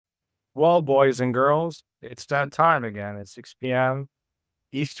Well, boys and girls, it's that time again. It's 6 p.m.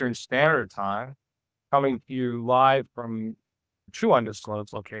 Eastern Standard Time, coming to you live from two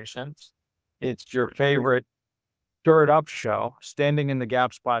undisclosed locations. It's your favorite Stir It Up show, Standing in the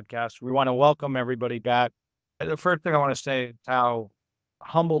Gaps podcast. We want to welcome everybody back. The first thing I want to say is how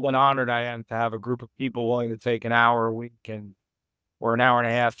humbled and honored I am to have a group of people willing to take an hour a week or an hour and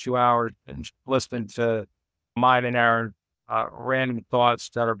a half, 2 hours, and listen to mine and Aaron random thoughts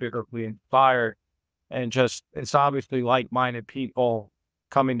that are biblically inspired. And just, it's obviously like-minded people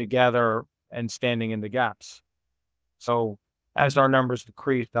coming together and standing in the gaps. So as our numbers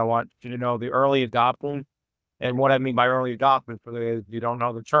decrease, I want you to know the early adopters. And what I mean by early adopters, for those you don't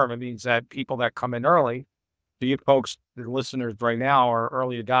know the term, it means that people that come in early, so you folks, the listeners right now, are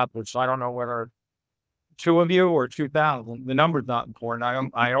early adopters. So I don't know whether two of you or 2,000, the number's not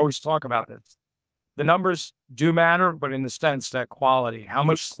important. I always talk about this. The numbers do matter, but in the sense that quality, how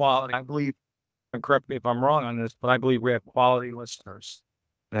much quality, I believe, and correct me if I'm wrong on this, but I believe we have quality listeners.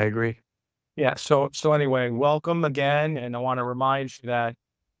 I agree. Yeah. So anyway, welcome again. And I want to remind you that,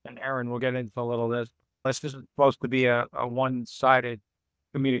 and Aaron, we'll get into a little of this isn't supposed to be a one-sided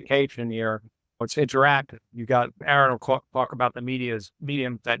communication here. It's interactive. You got Aaron will talk about the mediums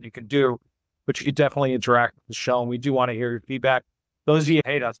that you can do, but you can definitely interact with the show. And we do want to hear your feedback. Those of you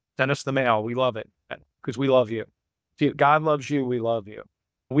who hate us, send us the mail. We love it because we love you. See, if God loves you, we love you.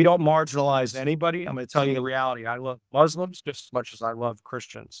 We don't marginalize anybody. I'm going to tell you the reality. I love Muslims just as much as I love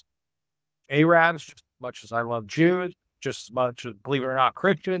Christians. Arabs just as much as I love Jews, just as much as, believe it or not,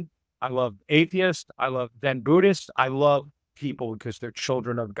 Christian. I love atheists. I love Zen Buddhists. I love people because they're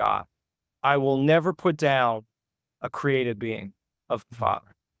children of God. I will never put down a created being of the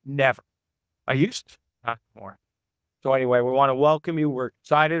Father. Never. I used to, not more. So anyway, we want to welcome you. We're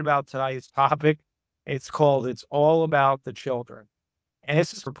excited about tonight's topic. It's called It's All About the Children. And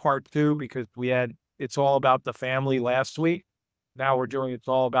this is for part two because we had It's All About the Family last week. Now we're doing It's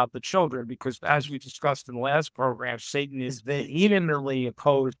All About the Children because, as we discussed in the last program, Satan is vehemently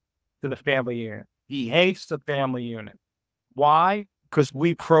opposed to the family unit. He hates the family unit. Why? Because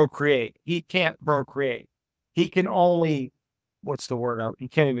we procreate. He can't procreate. He can only, what's the word out? He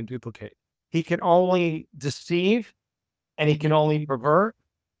can't even duplicate. He can only deceive, and he can only pervert,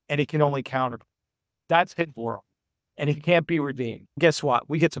 and he can only counter. That's his world. And he can't be redeemed. Guess what?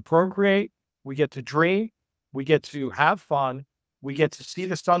 We get to procreate. We get to dream. We get to have fun. We get to see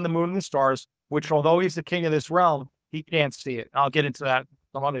the sun, the moon, and the stars, which, although he's the king of this realm, he can't see it. I'll get into that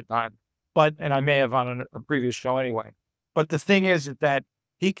some other time. And I may have on a previous show anyway. But the thing is that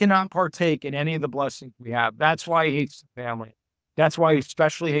he cannot partake in any of the blessings we have. That's why he hates the family. That's why he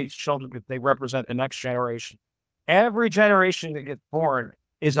especially hates children, because they represent the next generation. Every generation that gets born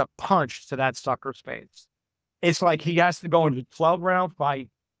is a punch to that sucker's face. It's like he has to go into a 12-round fight,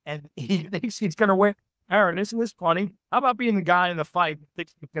 and he thinks he's going to win. Aaron, isn't this funny? How about being the guy in the fight who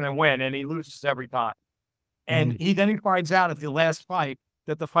thinks he's going to win, and he loses every time? And he finds out at the last fight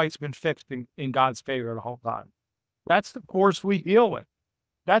that the fight's been fixed in God's favor the whole time. That's the course we deal with.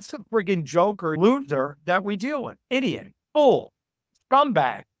 That's the friggin' joker, loser that we deal with. Idiot, fool,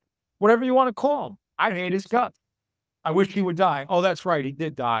 scumbag, whatever you want to call him. I hate his guts. I wish he would die. Oh, that's right. He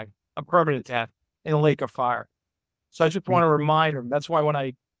did die a permanent death in a lake of fire. So I just want to remind him. That's why when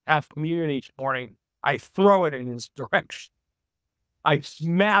I have communion each morning, I throw it in his direction. I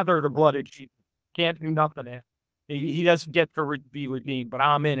smother the blood of Jesus. Can't do nothing to him. He doesn't get to be redeemed, but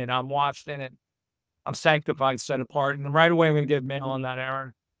I'm in it. I'm washed in it. I'm sanctified, set apart. And right away, I'm going to give mail on that,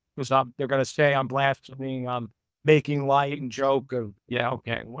 Aaron, because they're going to say I'm blaspheming, I'm making light and joke of, yeah,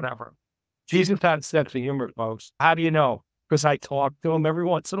 okay, whatever. Jesus had a sense of humor, folks. How do you know? Because I talk to him every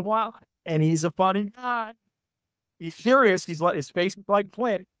once in a while, and he's a funny guy. He's serious. His face is like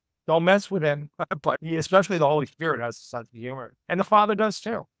flint. Don't mess with him. But especially the Holy Spirit has a sense of humor. And the Father does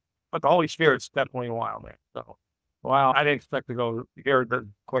too. But the Holy Spirit's definitely a wild man. So, wow, I didn't expect to go here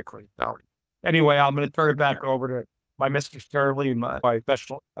quickly. So, anyway, I'm going to turn it back over to my Mr. Sterling. I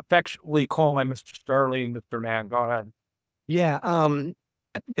affectionately call my Mr. Sterling, Mr. Mann. Go ahead. Yeah,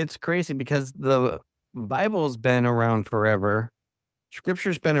 it's crazy because the Bible's been around forever.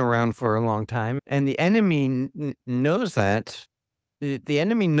 Scripture's been around for a long time, and the enemy knows that. The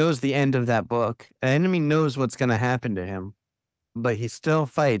enemy knows the end of that book. The enemy knows what's going to happen to him, but he still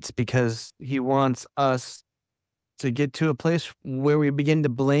fights because he wants us to get to a place where we begin to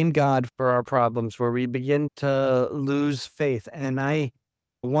blame God for our problems, where we begin to lose faith. And I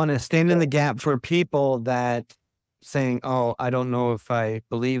want to stand in the gap for people that saying, oh, I don't know if I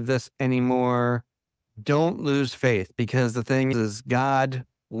believe this anymore. Don't lose faith, because the thing is God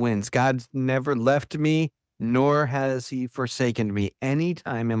wins. God's never left me, nor has he forsaken me any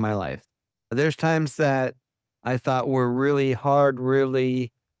time in my life. There's times that I thought were really hard,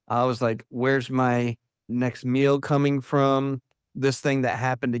 I was like, where's my next meal coming from? This thing that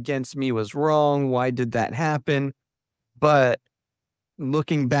happened against me was wrong. Why did that happen? But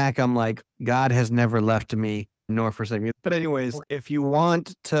looking back, I'm like, God has never left me nor forsaken me. But anyways, if you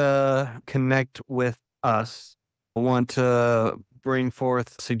want to connect with us, want to bring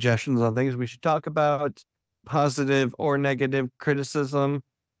forth suggestions on things we should talk about, positive or negative criticism,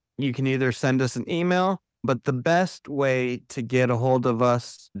 you can either send us an email, but the best way to get a hold of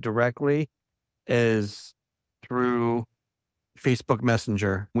us directly is through Facebook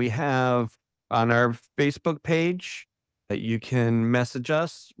Messenger. We have on our Facebook page that you can message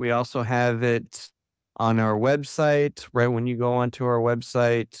us. We also have it on our website. Right when you go onto our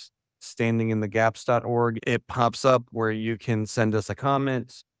website, standinginthegaps.org, it pops up where you can send us a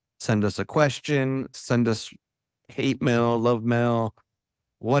comment, send us a question, send us hate mail, love mail,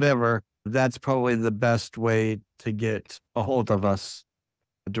 whatever. That's probably the best way to get a hold of us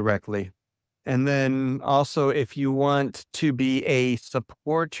directly. And then also, if you want to be a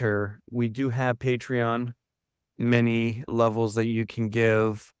supporter, we do have Patreon, many levels that you can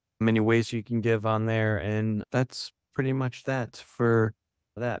give, many ways you can give on there. And that's pretty much that for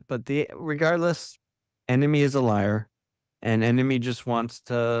that. But regardless, enemy is a liar, and enemy just wants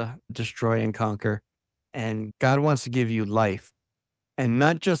to destroy and conquer. And God wants to give you life, and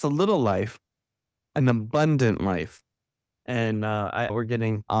not just a little life, an abundant life. And we're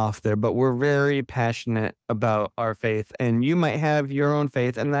getting off there, but we're very passionate about our faith, and you might have your own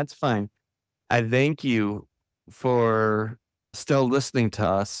faith, and that's fine. I thank you for still listening to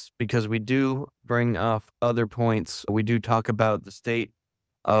us, because we do bring up other points. We do talk about the state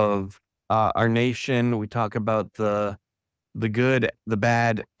of our nation. We talk about the good, the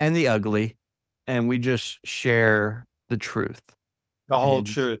bad, and the ugly, and we just share the truth. The whole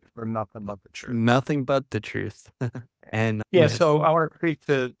truth, or nothing but the truth. Nothing but the truth. And yeah, so I want to speak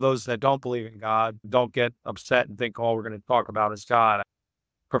to those that don't believe in God. Don't get upset and think all we're going to talk about is God. I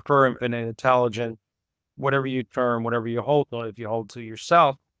prefer infinite intelligence, whatever you term, whatever you hold to. If you hold to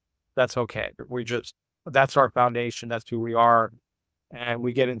yourself, that's okay. That's our foundation. That's who we are. And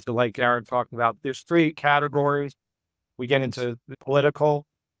we get into, like Aaron talked about, there's 3 categories. We get into political,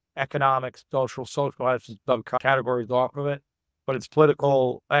 economic, social. Social has some subcategories off of it, but it's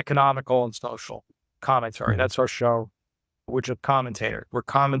political, economical, and social commentary. That's our show. We're just commentators. We're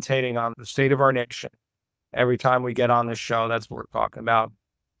commentating on the state of our nation. Every time we get on this show, that's what we're talking about.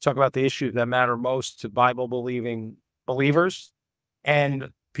 Talk about the issues that matter most to Bible-believing believers and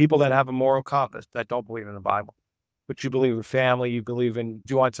people that have a moral compass that don't believe in the Bible. But you believe in family, you believe in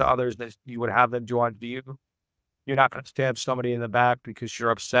do unto others that you would have them do unto you. You're not going to stab somebody in the back because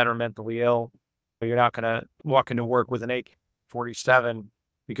you're upset or mentally ill. You're not going to walk into work with an AK-47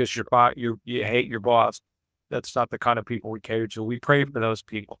 because you hate your boss. That's not the kind of people we cater to. We pray for those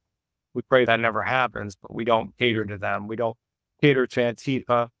people. We pray that never happens, but we don't cater to them. We don't cater to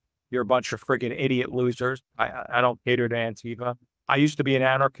Antifa. You're a bunch of friggin' idiot losers. I don't cater to Antifa. I used to be an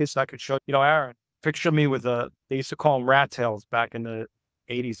anarchist. I could show, Aaron, picture me with they used to call them rat tails back in the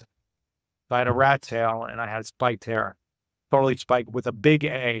 80s. I had a rat tail and I had spiked hair, totally spiked with a big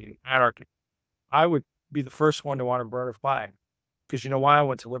A, anarchy. I would be the first one to want to burn a flag because you know why? I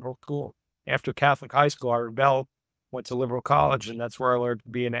went to liberal school. After Catholic high school, I rebelled, went to liberal college, and that's where I learned to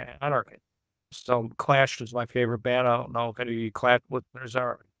be an anarchist. So Clash was my favorite band. I don't know if any of you Clash listeners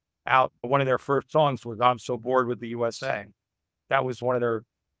are out. One of their first songs was I'm So Bored with the USA. That was one of their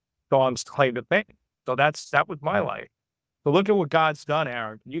songs claimed to fame. So that was my life. So look at what God's done,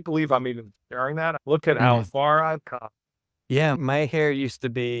 Aaron. Can you believe I'm even sharing that? Look at how far I've come. Yeah, my hair used to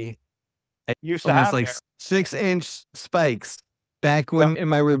be Used to almost have like hair. 6-inch spikes. Back when in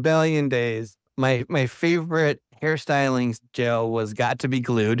my rebellion days, my favorite hairstyling gel was Got to Be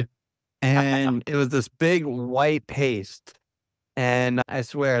Glued. And it was this big white paste. And I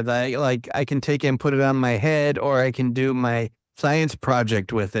swear that I can take it and put it on my head, or I can do my science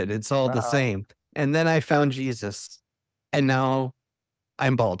project with it. It's all the same. And then I found Jesus, and now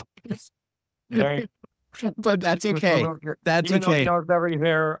I'm bald. But that's okay. That's Even okay. though you know every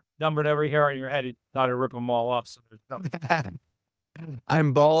hair, numbered every hair on your head, you got to rip them all off. So there's nothing.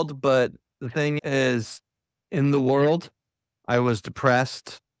 I'm bald, but the thing is, in the world, I was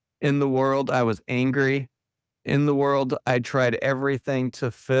depressed. In the world, I was angry. In the world, I tried everything to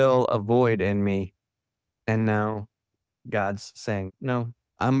fill a void in me. And now God's saying, no,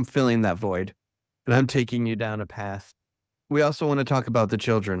 I'm filling that void, and I'm taking you down a path. We also want to talk about the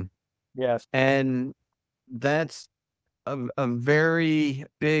children. Yes. And that's a very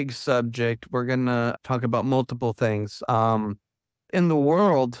big subject. We're gonna talk about multiple things. In the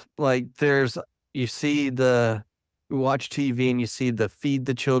world, like you see you watch TV and you see the Feed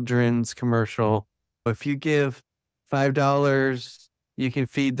the Children's commercial. If you give $5, you can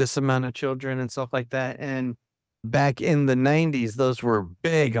feed this amount of children and stuff like that. And back in the 90s, those were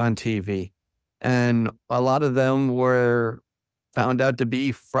big on TV. And a lot of them were found out to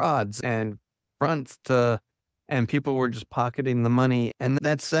be frauds and fronts and people were just pocketing the money. And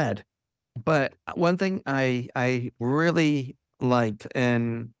that's sad. But one thing I really liked,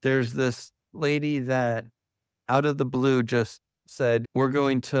 and there's this lady that out of the blue just said, we're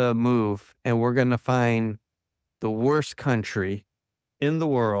going to move and we're going to find the worst country in the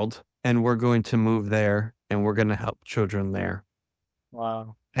world and we're going to move there and we're going to help children there.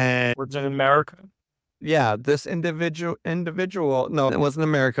 Wow. And Was it America? yeah, this individual, no, it wasn't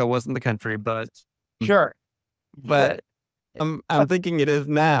America, it wasn't the country, but Sure. but I'm thinking it is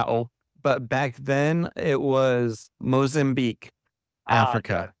now, but back then it was Mozambique,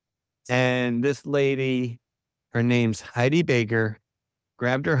 Africa. And this lady, her name's Heidi Baker,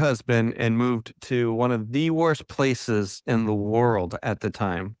 grabbed her husband and moved to one of the worst places in the world at the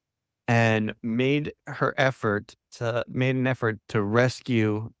time and made an effort to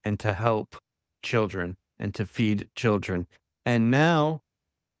rescue and to help children and to feed children. And now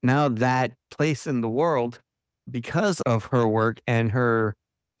that place in the world, because of her work and her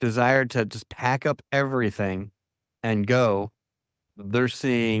desire to just pack up everything and go, they're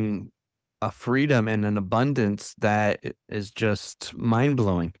seeing a freedom and an abundance that is just mind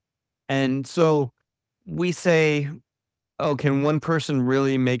blowing. And so we say, oh, can one person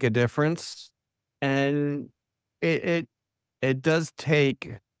really make a difference? And it does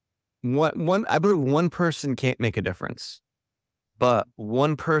take I believe one person can't make a difference, but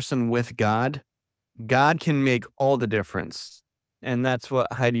one person with God can make all the difference. And that's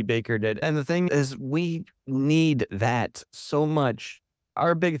what Heidi Baker did. And the thing is, we need that so much.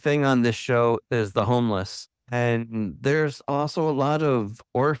 Our big thing on this show is the homeless. And there's also a lot of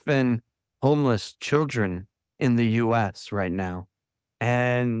orphan homeless children in the US right now.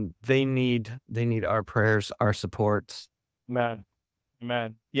 And they need our prayers, our supports. Man.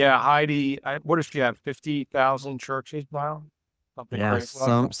 Yeah, Heidi, what does she have? 50,000 churches now? Something Yeah, crazy like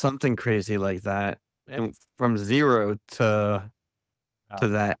that? something crazy like that. And from zero to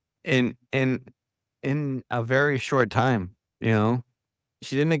that in a very short time, you know.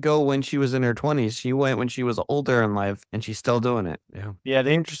 She didn't go when she was in her 20s. She went when she was older in life, and she's still doing it. Yeah. Yeah,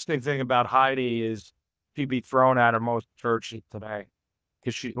 the interesting thing about Heidi is she'd be thrown out of most churches today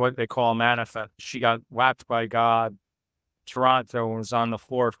because she's what they call manifest. She got whacked by God. Toronto and was on the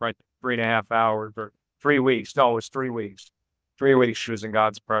floor for like 3.5 hours or 3 weeks. No, it was 3 weeks. 3 weeks she was in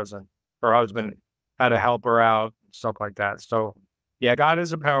God's presence. Her husband had to help her out, stuff like that. So, yeah, God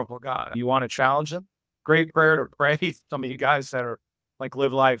is a powerful God. You want to challenge him? Great prayer to pray. Some of you guys that are like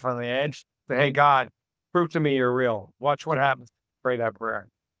live life on the edge, say, hey, God, prove to me you're real. Watch what happens. Pray that prayer.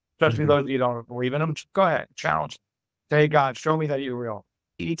 Especially those of you don't believe in him. Just go ahead, challenge him. Say, hey, God, show me that you're real.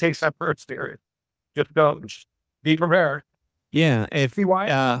 He takes that prayer serious. Just don't be prepared. Yeah, if you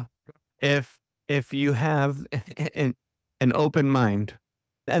have an open mind,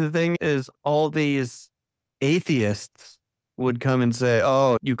 and the thing is, all these atheists would come and say,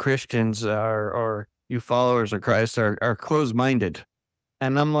 "Oh, you Christians or you followers of Christ are closed-minded,"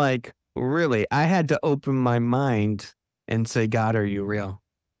 and I'm like, really? I had to open my mind and say, "God, are you real?"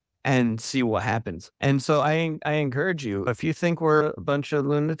 and see what happens. And so I encourage you, if you think we're a bunch of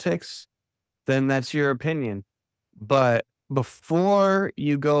lunatics, then that's your opinion, but before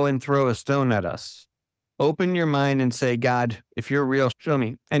you go and throw a stone at us, open your mind and say, God, if you're real, show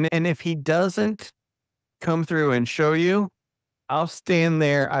me. And if he doesn't come through and show you, I'll stand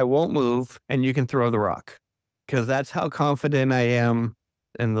there. I won't move and you can throw the rock, because that's how confident I am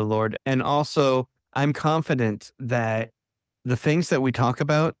in the Lord. And also, I'm confident that the things that we talk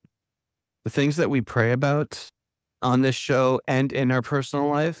about, the things that we pray about on this show and in our personal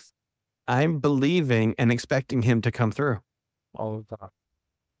life, I'm believing and expecting him to come through. all the time.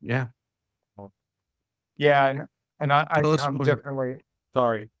 Yeah. Yeah, and I come differently.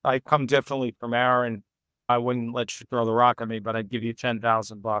 Sorry, I come differently from Aaron. I wouldn't let you throw the rock at me, but I'd give you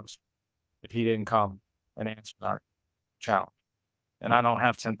 $10,000 if he didn't come and answer that challenge. And I don't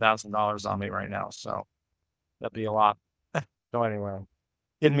have $10,000 on me right now, so that'd be a lot. So anyway,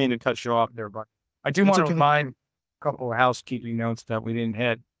 didn't mean to cut you off there, but I do want to remind a couple of housekeeping notes that we didn't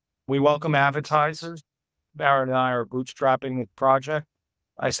hit. We welcome advertisers. Aaron and I are bootstrapping the project.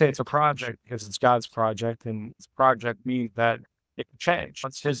 I say it's a project because it's God's project, and this project means that it can change.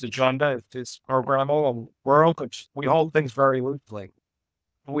 It's his agenda, it's his programmable world, which we hold things very loosely.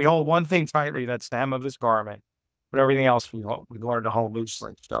 We hold one thing tightly, that's the hem of his garment, but everything else we learn to hold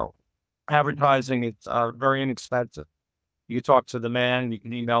loosely. So advertising, it's very inexpensive. You can talk to the man, you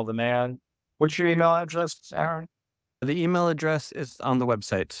can email the man. What's your email address, Aaron? The email address is on the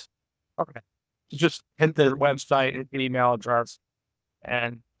website. Okay. You just hit the website, hit the email address,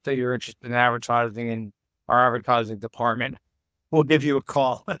 and say you're interested in advertising in our advertising department. We'll give you a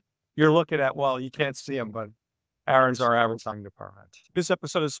call. You're looking at, well, you can't see him, but Aaron's our advertising department. This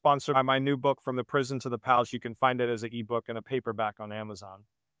episode is sponsored by my new book, From the Prison to the Palace. You can find it as an ebook and a paperback on Amazon.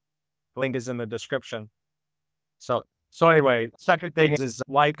 The link is in the description. So anyway, second thing is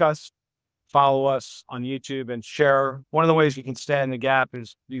like us, follow us on YouTube, and share. One of the ways you can stand in the gap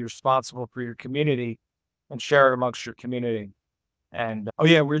is be responsible for your community and share it amongst your community. And oh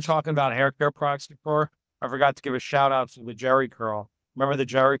yeah, we were talking about hair care products before. I forgot to give a shout out to the Jerry curl. Remember the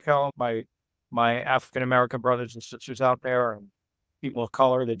Jerry curl? My African American brothers and sisters out there and people of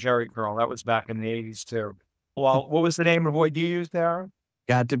color, the Jerry curl. That was back in the 80s too. Well, what was the name of what you used there?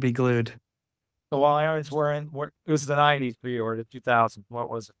 Got to be glued. So while I was wearing, it was the 90s for you or the 2000s. What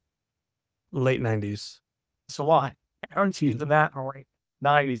was it? Late 90s. So why? Aaron's using that in the late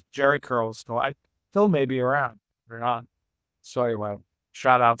 90s Jerry curls. So I still may be around. They're not. So anyway,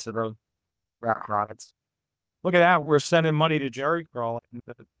 shout out to those rap rockets. Look at that. We're sending money to Jerry curl.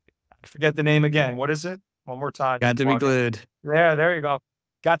 I forget the name again. What is it? One more time. Got to be glued. Yeah, there you go.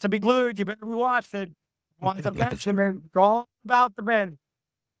 Got to be glued. You better watch it. Want to mention it. It's all about the men.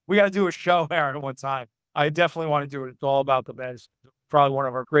 We got to do a show, Aaron, one time. I definitely want to do it. It's all about the men. It's probably one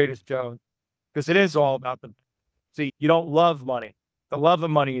of our greatest shows because it is all about the men. See, you don't love money. The love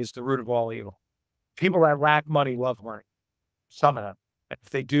of money is the root of all evil. People that lack money love money. Some of them. If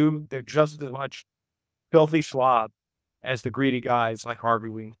they do, they're just as much filthy slob as the greedy guys like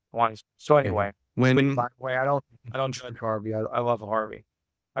Harvey Weinstein. So anyway, by the way, I don't judge Harvey. I love Harvey.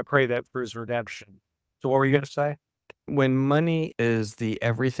 I pray that for his redemption. So what were you going to say? When money is the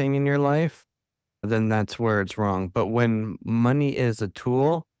everything in your life, then that's where it's wrong. But when money is a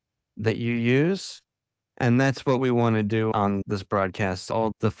tool that you use, and that's what we want to do on this broadcast,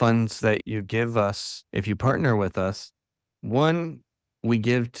 all the funds that you give us, if you partner with us, one, we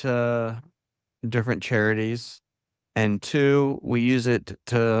give to different charities, and two, we use it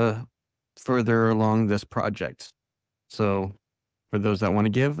to further along this project. So for those that want to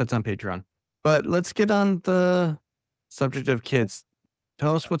give, it's on Patreon. But let's get on the subject of kids.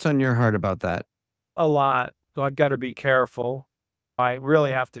 Tell us what's on your heart about that. A lot. So I've got to be careful. I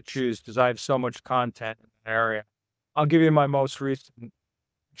really have to choose because I have so much content in the area. I'll give you my most recent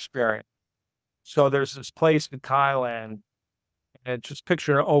experience. So there's this place in Thailand, and just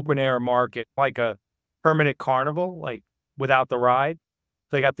picture an open air market, like a permanent carnival, like without the ride.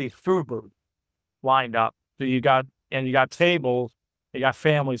 They got these food booths lined up. So you got tables, you got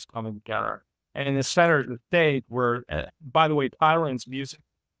families coming together. And in the center of the stage where, by the way, Thailand's music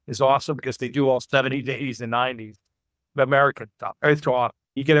is awesome because they do all 70s, 80s, and 90s, the American stuff. It's awesome.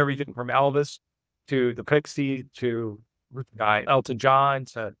 You get everything from Elvis to the Pixies to Elton John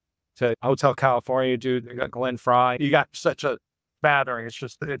to Hotel California, dude. They got Glenn Fry. You got such a battering.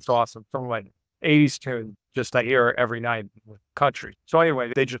 It's awesome. From like 80s tune, just I hear it every night with country. So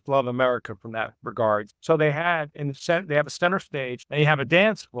anyway, they just love America from that regard. So they have a center stage, and you have a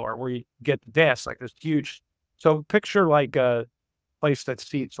dance floor where you get to dance, like this huge. So picture like a place that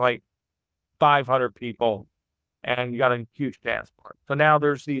seats like 500 people, and you got a huge dance floor. So now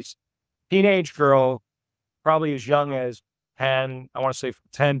there's these teenage girls, probably as young as 10, I want to say from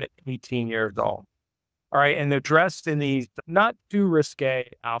 10 to 18 years old. All right. And they're dressed in these not too risque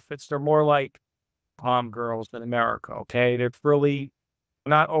outfits. They're more like prom girls in America. Okay. They're really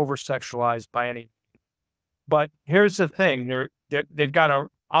not over sexualized by any. But here's the thing. They've got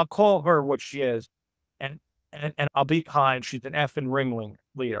I'll call her what she is. And I'll be kind. She's an effing ring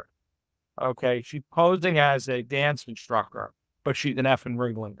leader. Okay. She's posing as a dance instructor, but she's an effing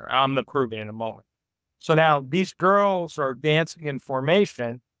ringleader. I'm the prove it in a moment. So now these girls are dancing in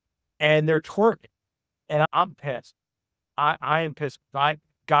formation and they're twerking. And I'm pissed. I am pissed.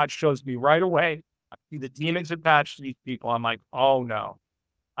 God shows me right away. I see the demons attached to these people. I'm like, oh no.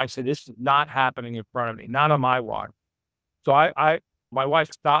 I said, this is not happening in front of me, not on my watch. So my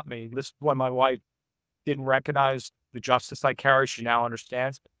wife stopped me. This is when my wife didn't recognize the justice I carry. She now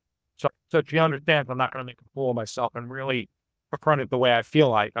understands. So she understands I'm not going to make a fool of myself and really confront it the way I feel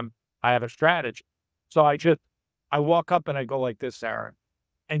like. I have a strategy. So I walk up and I go like this, Aaron.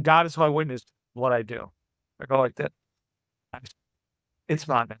 And God is my witness to what I do. I go like this. It's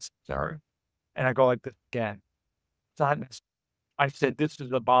not necessary. And I go like this again. It's not necessary. I said, this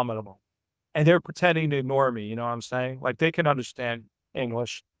is abominable. And they're pretending to ignore me. You know what I'm saying? Like they can understand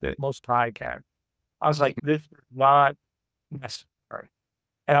English that most Thai can. I was like, this is not necessary.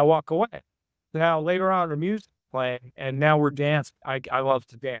 And I walk away. Now later on the music playing and now we're dancing. I love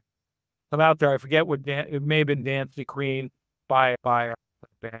to dance. I'm out there. I forget what it may have been Dancing Queen by a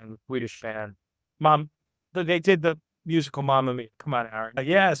band, Swedish band. Mom, they did the musical Mamma Mia. Come on, Aaron.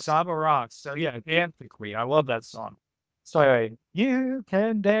 Yeah, Saba rocks. So yeah, Dancing Queen. I love that song. So anyway, you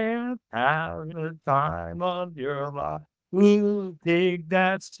can dance out the time of your life. Ooh, dig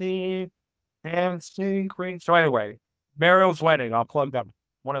that steep, Dancing Queen. So anyway, Mariel's Wedding. I'll plug them.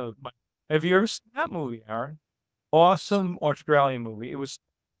 One of the. Have you ever seen that movie, Aaron? Awesome Australian movie. It was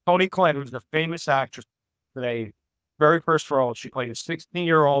Toni Collette, who's a famous actress for a very first role. She played a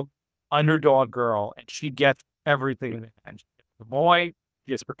 16-year-old underdog girl, and she gets everything in the end. She gets the boy,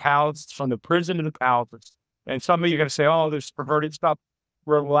 she gets her pals from the prison to the palace. And some of you are going to say, oh, there's perverted stuff.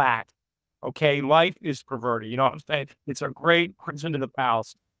 Relax. Okay, life is perverted. You know what I'm saying? It's a great prison to the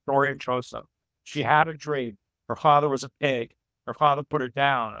palace story of Joseph. She had a dream. Her father was a pig. Her father put her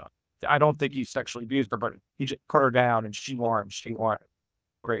down. I don't think he sexually abused her, but he just put her down and she won. She won.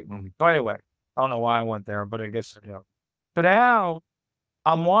 Great movie. So anyway, I don't know why I went there, but I guess I know. So now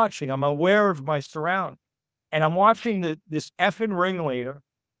I'm watching, I'm aware of my surroundings, and I'm watching this effing ringleader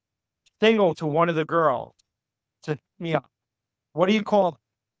single to one of the girls to me up. What do you call it?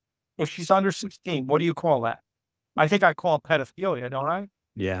 If she's under 16, what do you call that? I think I call it pedophilia, don't I?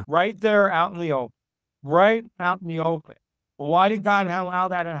 Yeah. Right there out in the open. Right out in the open. Well, why did God allow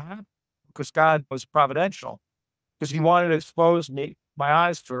that to happen? Because God was providential. Because he wanted to expose me, my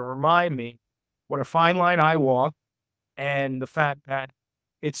eyes to remind me what a fine line I walk and the fact that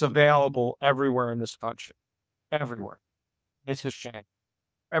it's available everywhere in this country. Everywhere. It's a shame.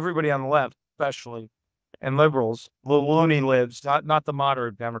 Everybody on the left, especially, and liberals, the loony libs, not the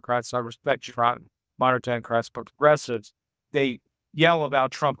moderate Democrats. I respect you, moderate Democrats, but progressives, they yell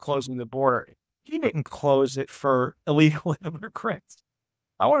about Trump closing the border. He didn't close it for illegal immigrants.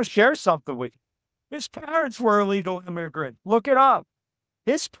 I want to share something with you. His parents were illegal immigrants. Look it up.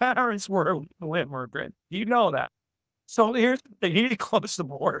 His parents were illegal immigrants. You know that. So here's the thing. He didn't close the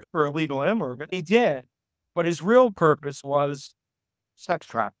border for illegal immigrants. He did. But his real purpose was sex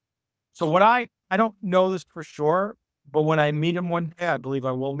trafficking. So what I don't know this for sure, but when I meet him one day, I believe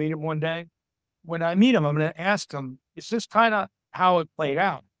I will meet him one day. When I meet him, I'm going to ask him, is this kind of how it played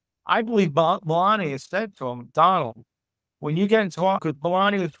out? I believe Melania said to him, Donald, when you get into talk, because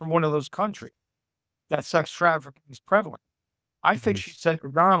Melania is from one of those countries that sex trafficking is prevalent. I think she said to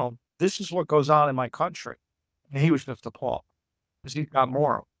Donald, this is what goes on in my country. And he was just appalled because he's got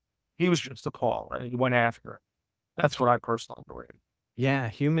moral. He was just appalled and he went after it. That's what I personally believe. Yeah,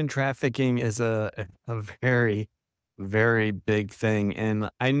 human trafficking is a very, very big thing. And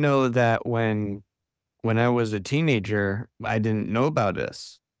I know that when I was a teenager, I didn't know about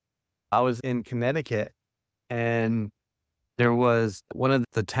this. I was in Connecticut and there was one of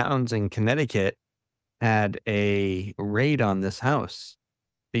the towns in Connecticut had a raid on this house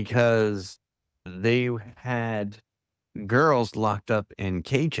because they had girls locked up in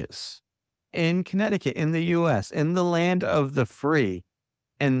cages in Connecticut, in the US, in the land of the free.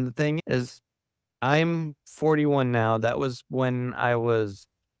 And the thing is, I'm 41 now. That was when I was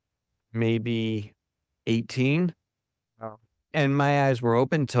maybe 18. Oh. And my eyes were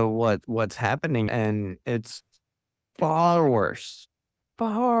open to what's happening. And it's far worse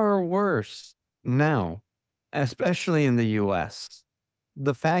now, especially in the US.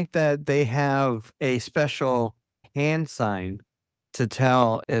 The fact that they have a special hand sign to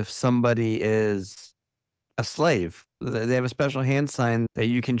tell if somebody is a slave. They have a special hand sign that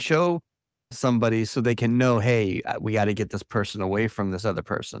you can show somebody so they can know, hey, we got to get this person away from this other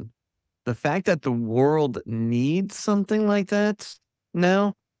person. The fact that the world needs something like that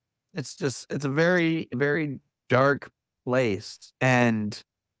now, it's a very, very dark place. And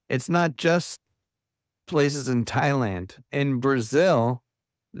it's not just places in Thailand. In Brazil,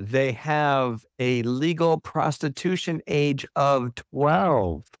 they have a legal prostitution age of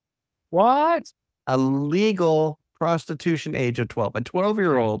 12. What? A legal prostitution age of 12. A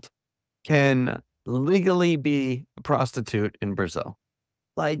 12-year-old can legally be a prostitute in Brazil.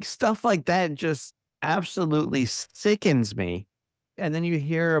 Like stuff like that just absolutely sickens me. And then you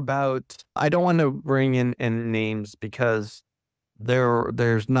hear about, I don't want to bring in names because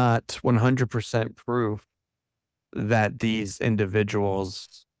there's not 100% proof that these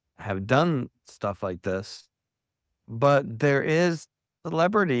individuals have done stuff like this. But there is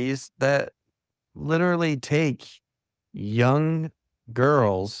celebrities that literally take young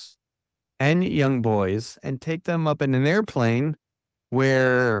girls and young boys and take them up in an airplane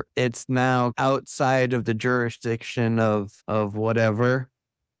where it's now outside of the jurisdiction of whatever,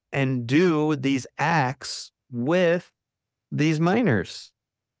 and do these acts with these minors.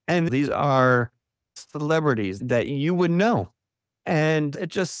 And these are celebrities that you would know. And it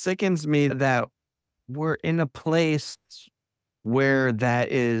just sickens me that we're in a place where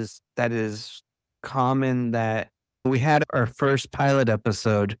that is common. That we had our first pilot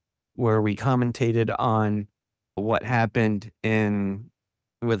episode where we commentated on what happened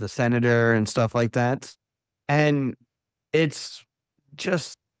with a senator and stuff like that. And it's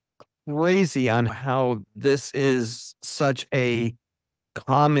just crazy on how this is such a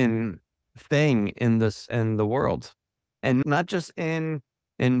common thing in the world, and not just in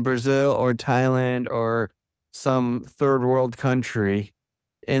Brazil or Thailand or some third world country.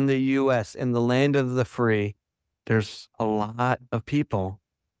 In the US, in the land of the free, there's a lot of people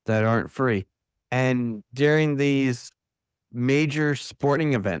that aren't free. And during these major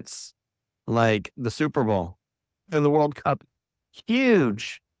sporting events like the Super Bowl and the World Cup,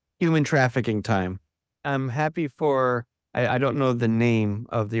 huge human trafficking time. I'm happy for, I don't know the name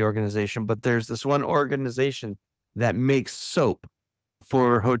of the organization, but there's this one organization that makes soap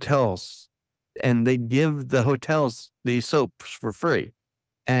for hotels, and they give the hotels these soaps for free.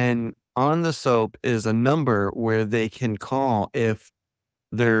 And on the soap is a number where they can call if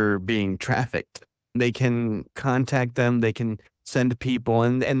they're being trafficked. They can contact them. They can send people,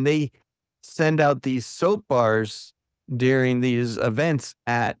 and they send out these soap bars during these events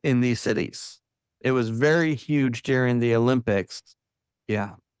in these cities. It was very huge during the Olympics.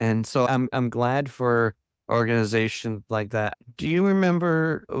 Yeah. And so I'm glad for organizations like that. Do you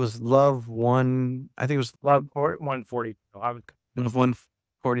remember it was Love One? I think it was Love 140. Love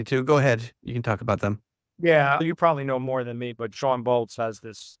 142. Go ahead. You can talk about them. Yeah, you probably know more than me, but Sean Boltz has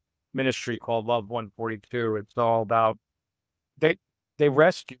this ministry called Love 142. It's all about they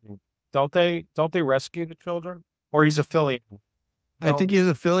rescue, don't they? Don't they rescue the children? Or he's affiliated? I think he's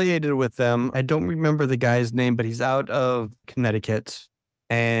affiliated with them. I don't remember the guy's name, but he's out of Connecticut.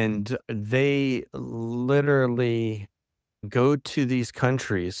 And they literally go to these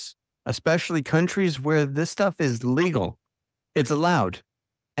countries, especially countries where this stuff is legal. It's allowed.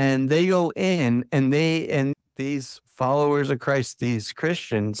 And they go in, and these followers of Christ, these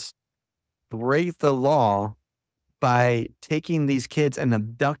Christians, break the law by taking these kids and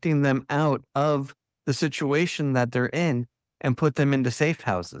abducting them out of the situation that they're in and put them into safe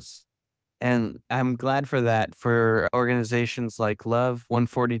houses. And I'm glad for that, for organizations like Love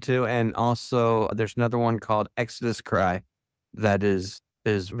 142. And also there's another one called Exodus Cry that is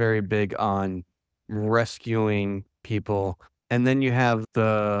very big on rescuing people. And then you have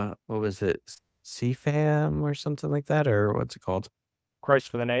what was it? CFAM or something like that, or what's it called? Christ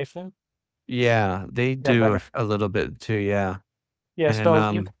for the Nation? Yeah, they do a little bit too. Yeah. Yeah.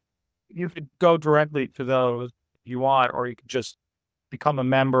 So you could go directly to those if you want, or you could just become a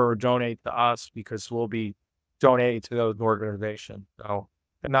member or donate to us, because we'll be donating to those organizations. So,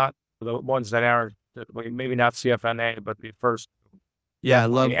 and not the ones that aren't, maybe not CFNA, but the first. Yeah, I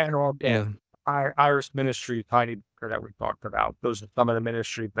love. Yeah. Irish ministry, Tiny that we talked about. Those are some of the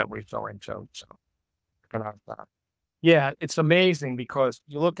ministries that we saw into. So, yeah, it's amazing because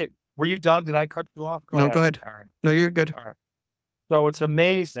you look at. Were you done? Did I cut you off? Go ahead. Aaron. No, you're good. All right. So it's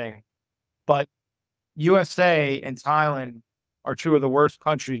amazing, but USA and Thailand are two of the worst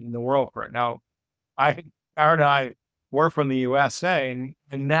countries in the world right now. Aaron and I were from the USA,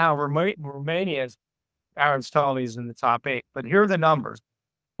 and now Romania, Aaron's telling me, is in the top 8. But here are the numbers.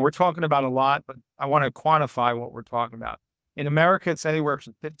 We're talking about a lot, but I want to quantify what we're talking about. In America, it's anywhere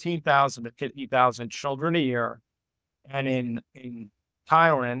from 15,000 to 50,000 children a year. And in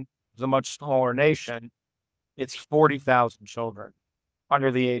Thailand, it's a much smaller nation, it's 40,000 children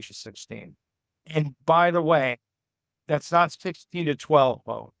under the age of 16. And by the way, that's not 16 to 12,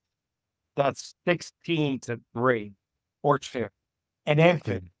 folks. That's 16 to 3 or 2. An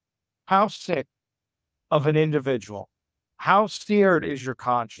infant. How sick of an individual? How seared is your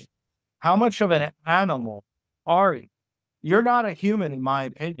conscience? How much of an animal are you? You're not a human, in my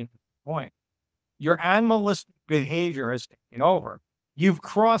opinion, at this point. Your animalistic behavior has taken over. You've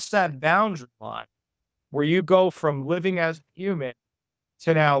crossed that boundary line where you go from living as a human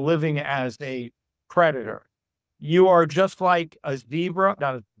to now living as a predator. You are just like a zebra,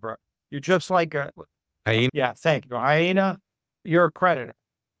 not a zebra. You're just like a hyena. Yeah, thank you. A hyena. You're a predator.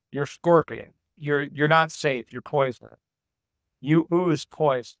 You're a scorpion. You're not safe. You're poisonous. You ooze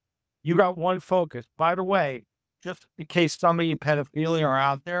poison. You got one focus. By the way, just in case some of you pedophilia are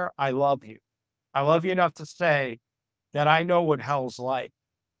out there, I love you. I love you enough to say that I know what hell's like.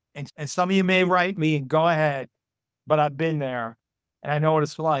 And some of you may write me and go ahead, but I've been there. and I know what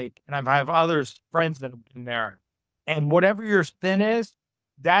it's like. And I have others, friends that have been there. And whatever your sin is,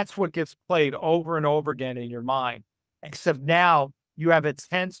 that's what gets played over and over again in your mind. Except now you have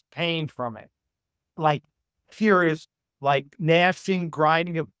intense pain from it, like furious, like gnashing,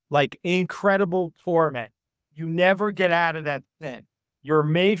 grinding of like incredible torment. You never get out of that sin. Your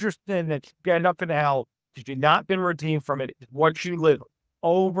major sin that you end up in hell because you've not been redeemed from it is what you live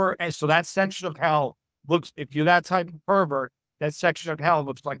over. And so that section of hell looks, if you're that type of pervert, that section of hell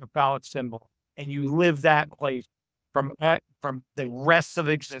looks like a phallic symbol. And you live that place from the rest of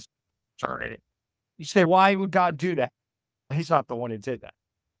existence. Eternity. You say, why would God do that? He's not the one who did that.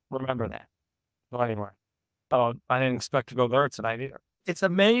 Remember that. So anyway, I didn't expect to go there tonight either. It's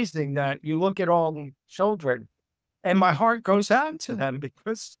amazing that you look at all the children and my heart goes out to them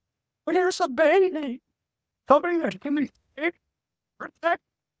because when there's a baby, somebody that can be protect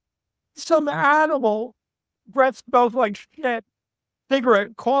some animal breath smells like shit,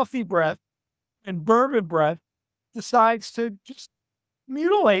 cigarette, coffee breath, and bourbon breath decides to just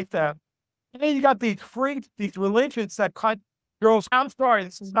mutilate them. And then you got these freaks, these religions that cut girls. I'm sorry,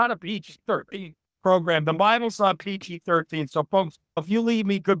 this is not a PG-13 program. The Bible's not PG-13. So, folks, if you leave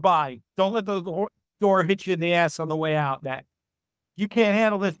me, goodbye. Don't let the door hit you in the ass on the way out. That you can't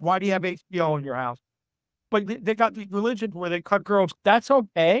handle this. Why do you have HBO in your house? But they got these religions where they cut girls. That's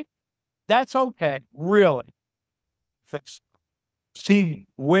okay. That's okay. Really. See,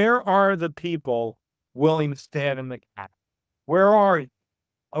 where are the people willing to stand in the gap? Where are you?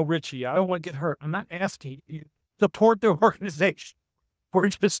 Oh, Richie, I don't want to get hurt. I'm not asking you to support the organization we're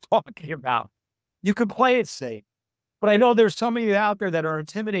just talking about. You can play it safe. But I know there's some of you out there that are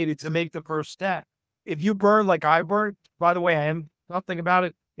intimidated to make the first step. If you burn like I burned, by the way, I am nothing about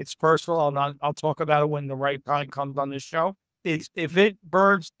it. It's personal. I'll talk about it when the right time comes on this show. If it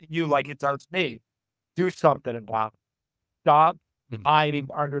burns you like it does me, do something about it. Stop hiding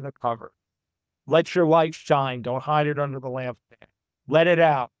under the cover. Let your light shine. Don't hide it under the lampstand. Let it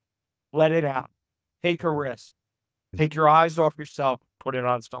out. Let it out. Take a risk. Take your eyes off yourself. Put it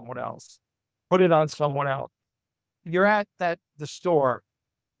on someone else. Put it on someone else. You're at the store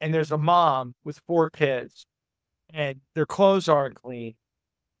and there's a mom with 4 kids and their clothes aren't clean.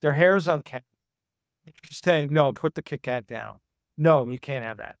 Their hair's unkempt. She's saying, no, put the Kit Kat down. No, you can't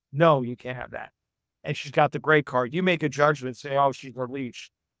have that. No, you can't have that. And she's got the gray card. You make a judgment, say, oh, she's a leech.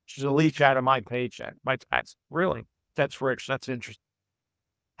 She's a leech out of my paycheck, my tax. Really? That's rich. That's interesting.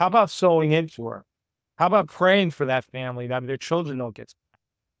 How about sewing into her? How about praying for that family that their children don't get sick?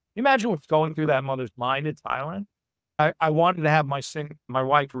 You imagine what's going through that mother's mind in Thailand? I wanted to have my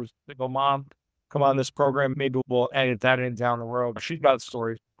wife, who's a single mom, come on this program. Maybe we'll edit that in down the road. She's got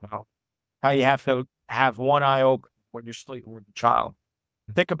stories about how you have to have one eye open when you're sleeping with a child.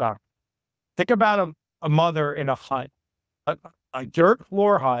 Think about it. Think about a mother in a hut, a dirt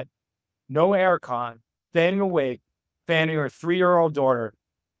floor hut, no aircon, staying awake, fanning her 3-year-old daughter,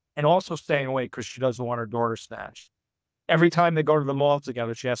 and also staying awake because she doesn't want her daughter snatched. Every time they go to the mall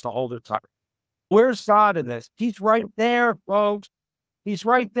together, she has to hold her tight. Where's God in this? He's right there, folks. He's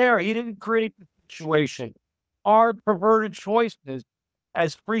right there. He didn't create the situation. Our perverted choices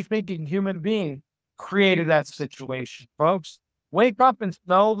as free-thinking human beings created that situation, folks. Wake up and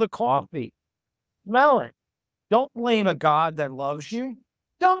smell the coffee. Smell it. Don't blame a God that loves you.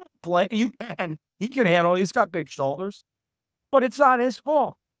 Don't blame. You can. He can handle it. He's got big shoulders. But it's not his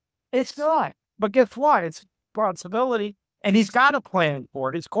fault. It's not. But guess what? It's responsibility. And he's got a plan for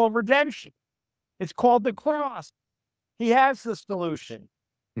it. It's called redemption. It's called the cross. He has the solution.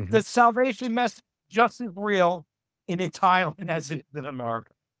 The salvation message just as real in Thailand as it is in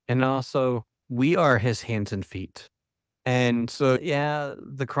America. And also, we are his hands and feet. And so, yeah,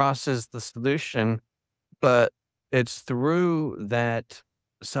 the cross is the solution, but it's through that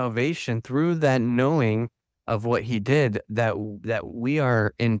salvation, through that knowing of what he did, that we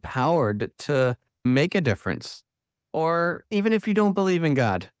are empowered to make a difference. Or even if you don't believe in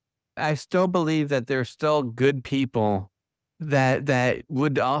God, I still believe that there's still good people that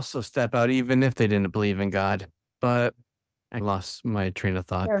would also step out even if they didn't believe in God. But I lost my train of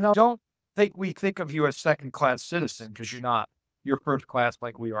thought. Yeah, no, don't think we think of you as second-class citizen, because you're not. You're first class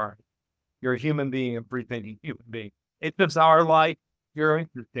like we are. You're a human being, a free-thinking human being. It's just our life experience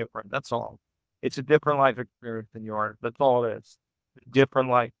is different. That's all. It's a different life experience than yours. That's all it is. Different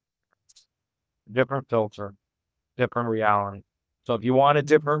life, different filter, different reality. So if you want a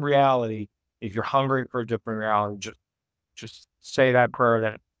different reality, if you're hungry for a different reality, just say that prayer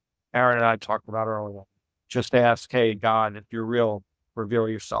that Aaron and I talked about earlier. Just ask, hey, God, if you're real, reveal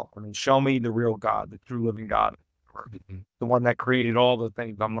yourself. I mean, show me the real God, the true living God, the one that created all the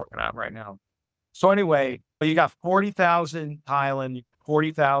things I'm looking at right now. So anyway, you got 40,000 Thailand,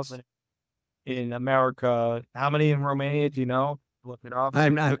 40,000 in America. How many in Romania? Do you know? Look it up.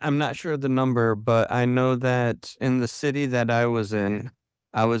 I'm not sure the number, but I know that in the city that I was in,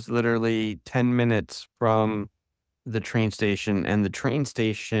 I was literally 10 minutes from the train station, and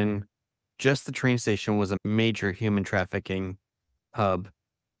just the train station was a major human trafficking hub.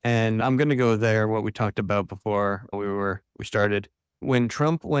 And I'm going to go there, what we talked about before we started. When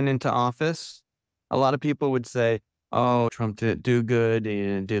Trump went into office, a lot of people would say, oh, Trump didn't do good, he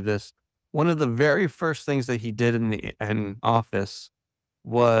didn't do this. One of the very first things that he did in office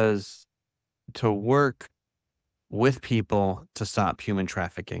was to work with people to stop human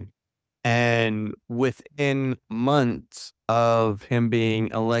trafficking. And within months of him being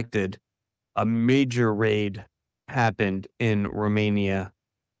elected, a major raid happened in Romania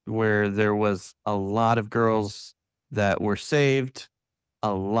where there was a lot of girls that were saved,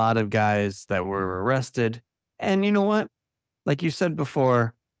 a lot of guys that were arrested. And you know what? Like you said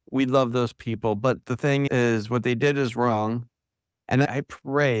before, we love those people. But the thing is, what they did is wrong. And I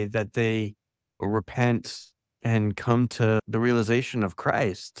pray that they repent and come to the realization of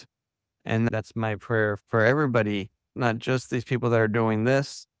Christ. And that's my prayer for everybody, not just these people that are doing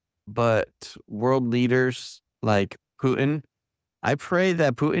this, but world leaders like Putin. I pray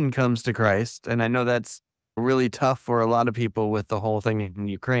that Putin comes to Christ. And I know that's really tough for a lot of people with the whole thing in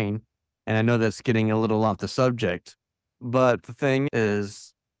Ukraine. And I know that's getting a little off the subject. But the thing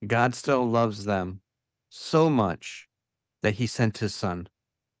is, God still loves them so much that he sent his son.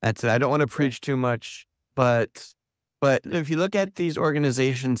 That's it. I don't want to preach too much, but if you look at these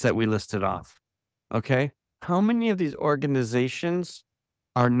organizations that we listed off, okay, how many of these organizations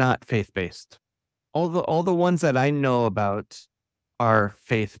are not faith-based? All the ones that I know about are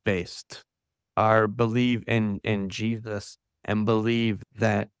faith-based, are believe in Jesus and believe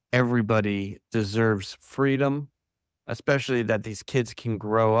that everybody deserves freedom, especially that these kids can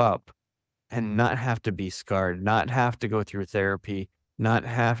grow up and not have to be scarred, not have to go through therapy, not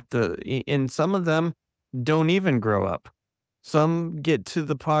have to, and some of them don't even grow up. Some get to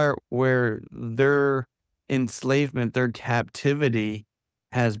the part where their enslavement, their captivity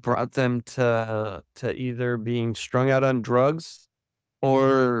has brought them to either being strung out on drugs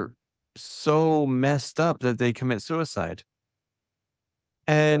or so messed up that they commit suicide.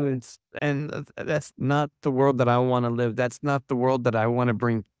 And that's not the world that I want to live. That's not the world that I want to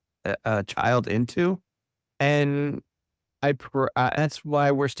bring a child into. And that's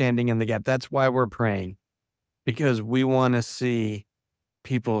why we're standing in the gap. That's why we're praying, because we want to see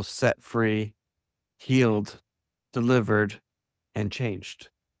people set free, healed, delivered, and changed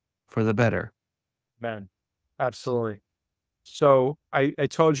for the better. Man, absolutely. So I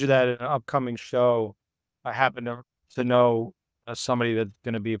told you that in an upcoming show, I happen to know somebody that's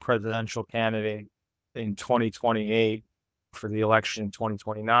going to be a presidential candidate in 2028 for the election in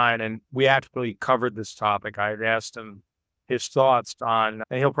 2029. And we actually covered this topic. I had asked him his thoughts on,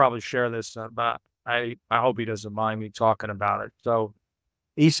 and he'll probably share this, but I hope he doesn't mind me talking about it. So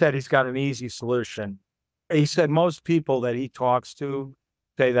he said he's got an easy solution. He said most people that he talks to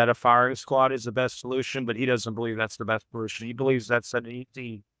say that a firing squad is the best solution, but he doesn't believe that's the best solution. He believes that's an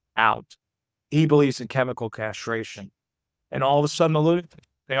easy out. He believes in chemical castration. And all of a sudden, the lunatics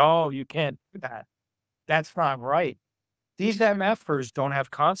say, oh, you can't do that. That's not right. These MFers don't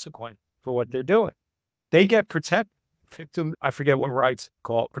have consequence for what they're doing. They get protected. I forget what rights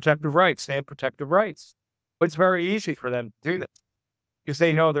called, protective rights. They have protective rights. But it's very easy for them to do this because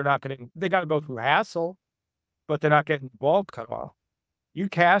they know they're not getting, they got to go through hassle, but they're not getting the ball cut off. You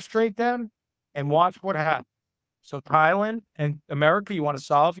castrate them and watch what happens. So Thailand and America, you want to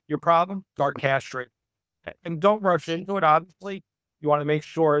solve your problem, start castrating. And don't rush into it, obviously. You want to make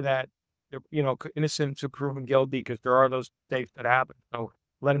sure that they're, innocent to proven guilty, because there are those states that happen. So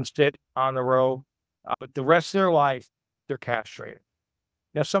let them sit on the row. But the rest of their life, they're castrated.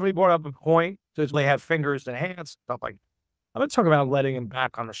 Now, somebody brought up a point, says they have fingers and hands, stuff like that. I'm not talking about letting them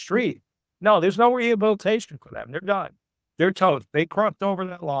back on the street. No, there's no rehabilitation for them. They're done. They're toast. They crossed over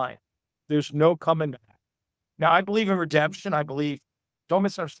that line. There's no coming back. Now, I believe in redemption. I believe, don't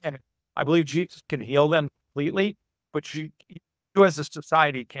misunderstand it. I believe Jesus can heal them completely, but you as a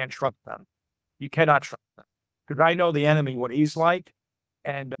society can't trust them. You cannot trust them. Because I know the enemy, what he's like,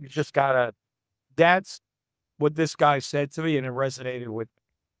 and you just gotta, that's what this guy said to me, and it resonated with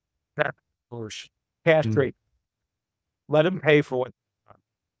that solution. Castrate. Let him pay for what.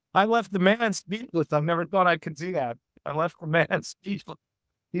 I left the man speechless. I've never thought I could do that. I left the man speechless.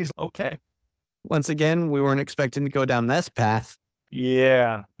 He's okay. Once again, we weren't expecting to go down this path.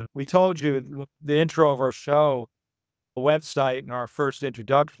 Yeah. We told you the intro of our show, the website, and our first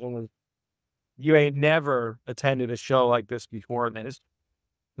introduction was You ain't never attended a show like this before in this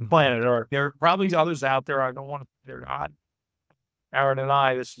planet Earth. There are probably others out there. I don't want to, they're not. Aaron and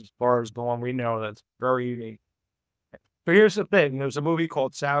I, this is as far as the one we know that's very unique. So here's the thing. There's a movie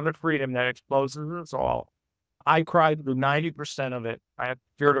called Sound of Freedom that exposes us all. I cried through 90% of it. I had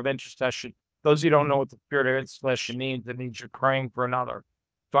spirit of intercession. Those of you who don't know what the spirit of intercession means, it means you're praying for another.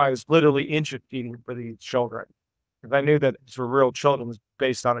 So I was literally interceding for these children because I knew that these were real children. It was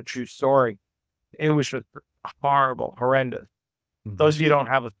based on a true story. It was just horrible, horrendous. Those of you who don't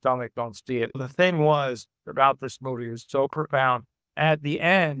have a stomach, don't see it. The thing was about this movie was so profound. At the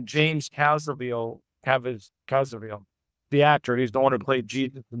end, James Caviezel, the actor, he's the one who played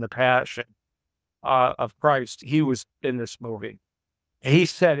Jesus in the Passion of Christ. He was in this movie. He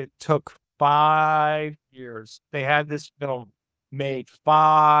said it took 5 years. They had this film made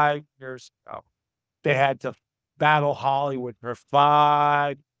 5 years ago. They had to battle Hollywood for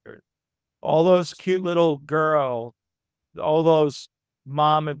 5 years. All those cute little girls, all those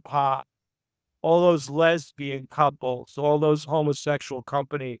mom and pop, all those lesbian couples, all those homosexual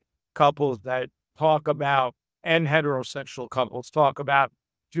couples that talk about, and heterosexual couples talk about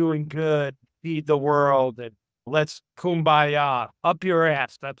doing good, feed the world, and let's kumbaya, up your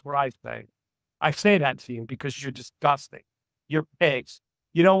ass. That's what I say. I say that to you because you're disgusting. You're pigs.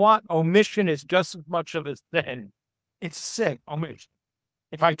 You know what? Omission is just as much of a sin. It's sick, omission.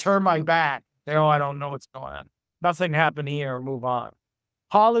 If I turn my back, I don't know what's going on. Nothing happened here, move on.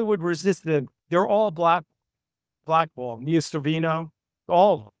 Hollywood resisted. They're all blackballed. Mia Savino,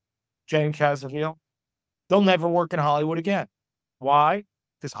 all of them. Jane Caviezel. They'll never work in Hollywood again. Why?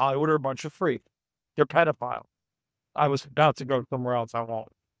 Because Hollywood are a bunch of freaks. They're pedophiles. I was about to go somewhere else. I won't.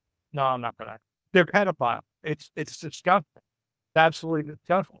 No, I'm not going to. They're pedophiles. It's disgusting. It's absolutely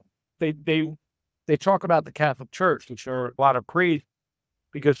disgusting. They talk about the Catholic Church, which are a lot of priests,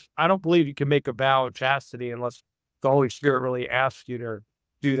 because I don't believe you can make a vow of chastity unless the Holy Spirit really asks you to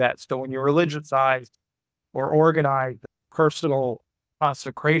do that. So when you're religiousized or organized personal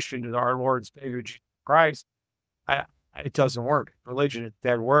consecration to our Lord and Savior Jesus Christ, it doesn't work. Religion is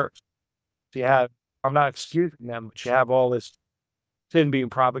dead works. So I'm not excusing them, but you have all this sin being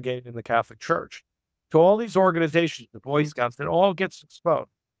propagated in the Catholic Church. So all these organizations, the Boy Scouts, it all gets exposed.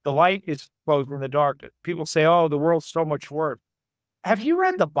 The light is exposed in the darkness. People say, oh, the world's so much worse. Have you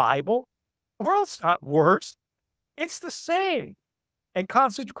read the Bible? The world's not worse. It's the same. And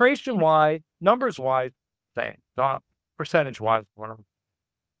concentration-wise, numbers-wise, same. Not percentage-wise.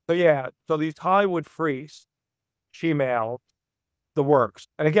 So these Hollywood freaks, females, the works.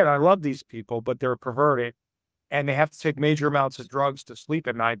 And again, I love these people, but they're perverted. And they have to take major amounts of drugs to sleep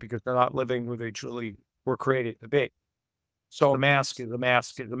at night because they're not living who they truly were created to be. So a mask is a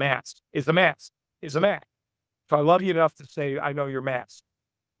mask is a mask is a mask is a mask. So I love you enough to say, I know you're masked.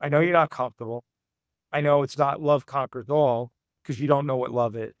 I know you're not comfortable. I know it's not love conquers all because you don't know what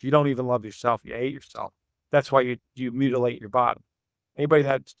love is. You don't even love yourself. You hate yourself. That's why you mutilate your body. Anybody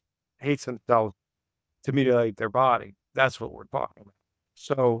that hates themselves to mutilate their body, that's what we're talking about.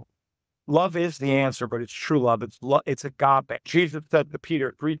 So love is the answer, but it's true love. It's agape. Jesus said to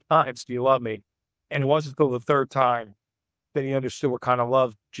Peter 3 times, do you love me? And it wasn't until the 3rd time that he understood what kind of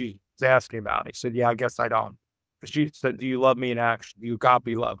love Jesus was asking about. He said, yeah, I guess I don't. Because Jesus said, do you love me in action? Do you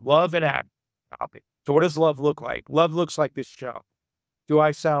agape love? Love in action. Agape. So what does love look like? Love looks like this show. Do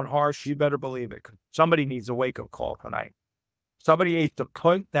I sound harsh? You better believe it. Somebody needs a wake-up call tonight. Somebody needs to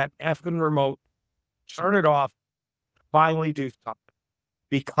put that effing remote, turn it off, finally do something.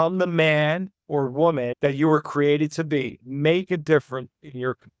 Become the man or woman that you were created to be. Make a difference in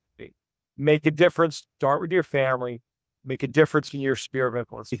your community. Make a difference. Start with your family. Make a difference in your sphere of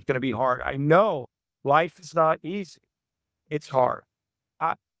influence. It's going to be hard. I know life is not easy. It's hard.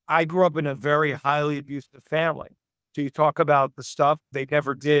 I grew up in a very highly abusive family. So you talk about the stuff they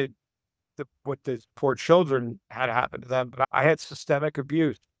never did, what the poor children had happened to them. But I had systemic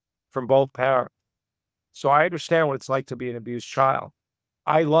abuse from both parents. So I understand what it's like to be an abused child.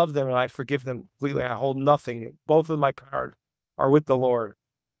 I love them and I forgive them completely. I hold nothing. Both of my parents are with the Lord.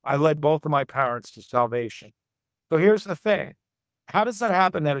 I led both of my parents to salvation. So here's the thing. How does that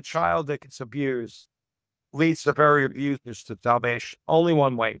happen that a child that gets abused leads the very abusers to salvation? Only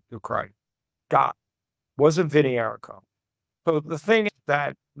one way, through Christ. God. Wasn't Vinny Errico. So the thing is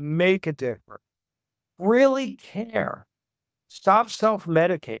that make a difference. Really care. Stop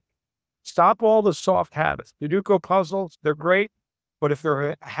self-medicating. Stop all the soft habits. Sudoku puzzles, they're great, but if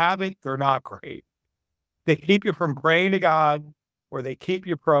they're a habit, they're not great. They keep you from praying to God, or they keep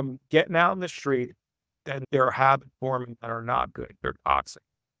you from getting out in the street, then they're habit forming that are not good. They're toxic.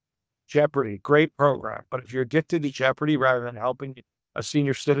 Jeopardy, great program. But if you're addicted to Jeopardy rather than helping a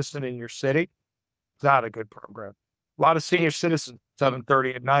senior citizen in your city, It's not a good program. A lot of senior citizens,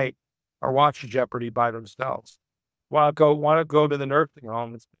 7:30 at night, are watching Jeopardy by themselves. Want to go to the nursing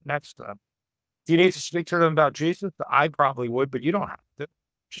home that's next to them. Do you need to speak to them about Jesus? I probably would, but you don't have to.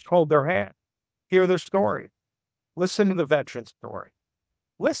 Just hold their hand. Hear their story. Listen to the veteran story.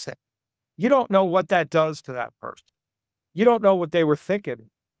 Listen. You don't know what that does to that person. You don't know what they were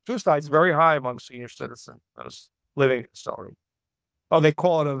thinking. Suicide's very high among senior citizens, those living facilities. Oh, they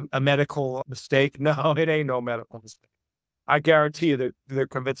call it a medical mistake. No, it ain't no medical mistake. I guarantee you that they're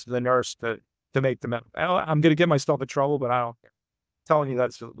convinced the nurse to make the medical. I'm going to get myself in trouble, but I don't care. I'm telling you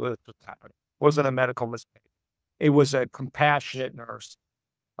that's what's happening. It wasn't a medical mistake. It was a compassionate nurse.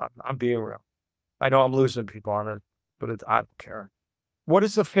 I'm being real. I know I'm losing people on it, but I don't care. What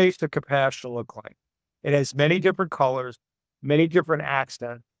does the face of compassion look like? It has many different colors, many different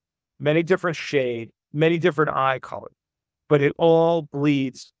accents, many different shades, many different eye colors, but it all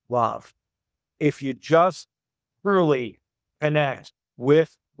bleeds love. If you just truly connect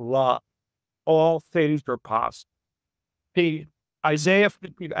with love, all things are possible. See, Isaiah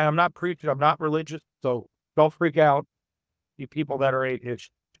 50, and I'm not preaching, I'm not religious, so don't freak out, you people that are atheists.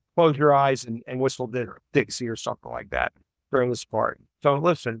 Close your eyes and whistle Dixie or something like that during this part. So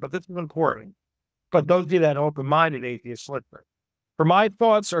listen, but this is important. But those of you that open-minded atheists, listen. For my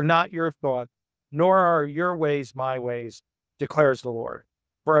thoughts are not your thoughts, nor are your ways my ways, declares the Lord.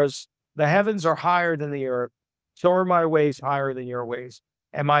 For as the heavens are higher than the earth, so are my ways higher than your ways,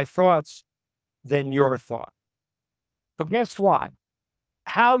 and my thoughts than your thoughts. So guess what?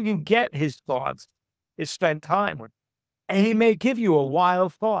 How you get his thoughts is spend time with him. And he may give you a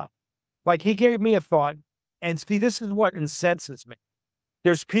wild thought. Like he gave me a thought, and see, this is what incenses me.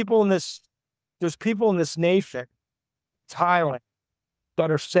 There's people in this nation, Thailand, that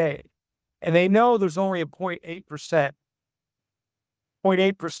are saved. And they know there's only a 0.8%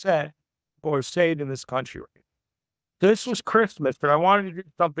 who are saved in this country. This was Christmas, but I wanted to do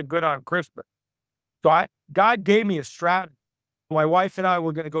something good on Christmas. So God gave me a strategy. My wife and I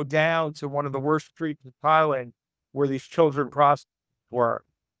were going to go down to one of the worst streets in Thailand where these children prostitutes were.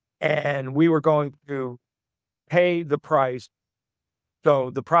 And we were going to pay the price.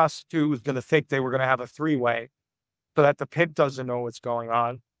 So the prostitute was going to think they were going to have a three-way so that the pimp doesn't know what's going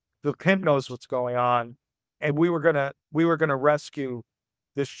on. The pimp knows what's going on. And we were going to rescue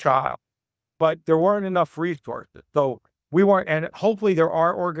this child. But there weren't enough resources. So we weren't, and hopefully there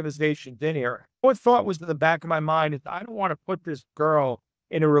are organizations in here. What thought was in the back of my mind is I don't want to put this girl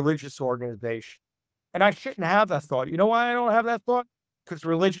in a religious organization. And I shouldn't have that thought. You know why I don't have that thought? Because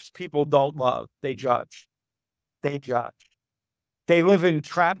religious people don't love. They judge. They judge. They live in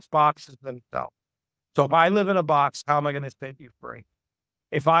trapped boxes themselves. So if I live in a box, how am I going to set you free?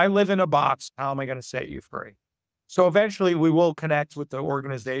 If I live in a box, how am I going to set you free? So eventually we will connect with the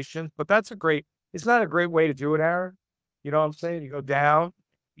organization, but it's not a great way to do it, Aaron. You know what I'm saying? You go down,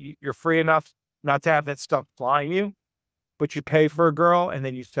 you're free enough not to have that stuff flying you, but you pay for a girl and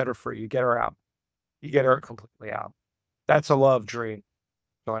then you set her free. You get her out. You get her completely out. That's a love dream.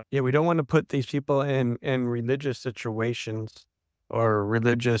 Yeah, we don't want to put these people in religious situations or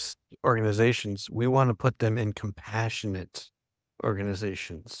religious organizations. We want to put them in compassionate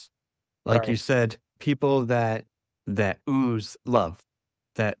organizations. Like you said, people that ooze love,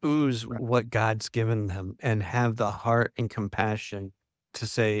 that ooze what God's given them and have the heart and compassion to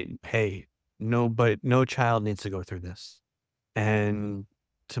say, hey, no child needs to go through this, and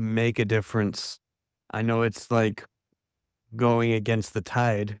to make a difference. I know it's like going against the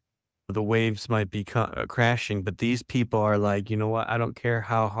tide. The waves might be crashing, but these people are like, you know what? I don't care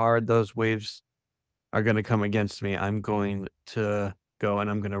how hard those waves are going to come against me. I'm going to go and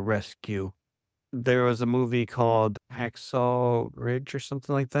I'm going to rescue. There was a movie called Hacksaw Ridge or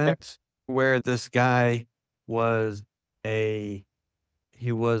something like that, where this guy was a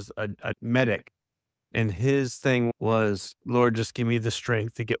medic, and his thing was, Lord, just give me the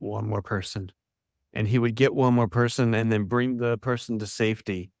strength to get one more person. And he would get one more person and then bring the person to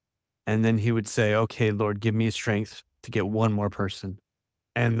safety. And then he would say, okay, Lord, give me strength to get one more person.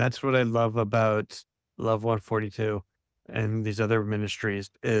 And that's what I love about Love 142 and these other ministries,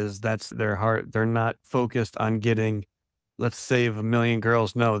 is that's their heart. They're not focused on getting, let's save 1 million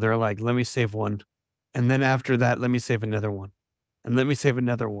girls. No, they're like, let me save one. And then after that, let me save another one. And let me save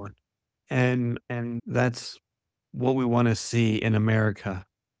another one. And that's what we want to see in America.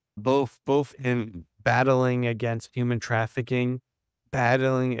 Both in battling against human trafficking,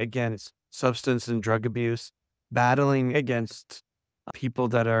 battling against substance and drug abuse, battling against people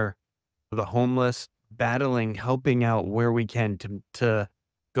that are the homeless, helping out where we can to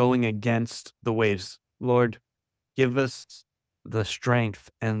going against the waves. Lord, give us the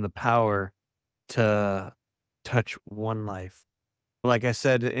strength and the power to touch one life. Like I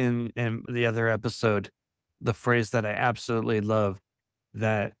said in the other episode, the phrase that I absolutely love,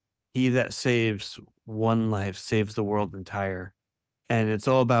 that he that saves one life saves the world entire. And it's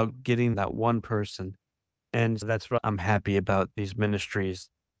all about getting that one person. And that's what I'm happy about, these ministries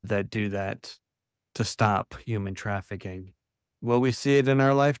that do that to stop human trafficking. Will we see it in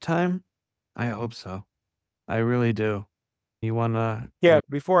our lifetime? I hope so. I really do. You want to? Yeah,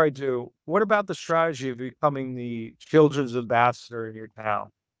 before I do, what about the strategy of becoming the children's ambassador in your town?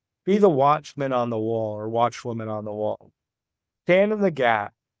 Be the watchman on the wall or watchwoman on the wall. Stand in the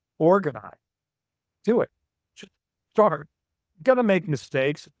gap, organize, do it. Just start. You're gonna make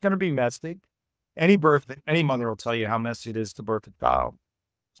mistakes. It's gonna be messy. Any mother will tell you how messy it is to birth a child.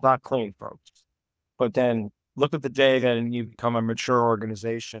 It's not clean, folks. But then look at the day that you become a mature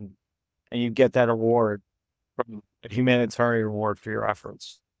organization and you get that award from a humanitarian award for your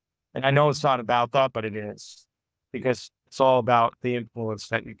efforts. And I know it's not about that, but it is, because it's all about the influence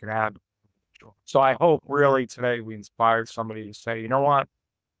that you can have. So I hope really today we inspired somebody to say, you know what?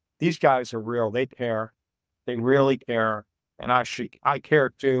 These guys are real. They care. They really care. And I care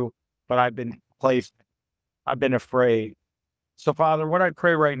too, but I've been placed. I've been afraid. So Father, what I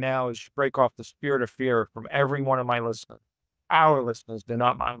pray right now is you break off the spirit of fear from every one of my listeners, our listeners, they're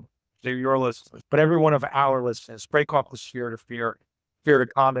not mine. They're your listeners, but every one of our listeners, break off the spirit of fear, fear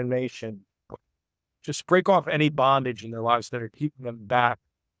of condemnation. Just break off any bondage in their lives that are keeping them back,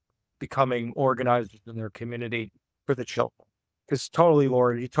 becoming organizers in their community for the children. Because totally,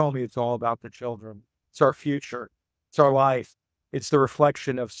 Lord, you told me it's all about the children. It's our future. It's our life. It's the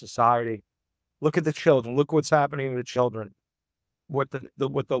reflection of society. Look at the children. Look what's happening to the children. What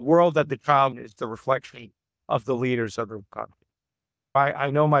the world that the child is the reflection of the leaders of the country.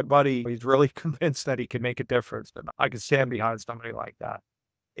 I know my buddy, he's really convinced that he can make a difference, and I can stand behind somebody like that.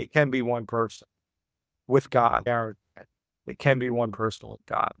 It can be one person with God. It can be one person with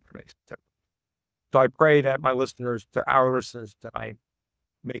God. So I pray that my listeners, to our listeners tonight,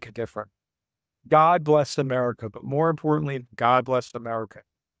 make a difference. God bless America, but more importantly, God bless America,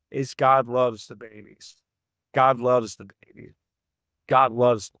 is God loves the babies. God loves the babies. God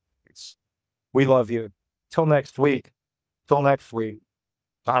loves the babies. We love you. Till next week.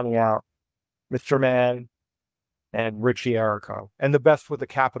 Signing out, Mr. Mann and Richy Errico. And the best with a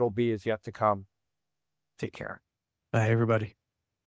capital B is yet to come. Take care. Bye, everybody.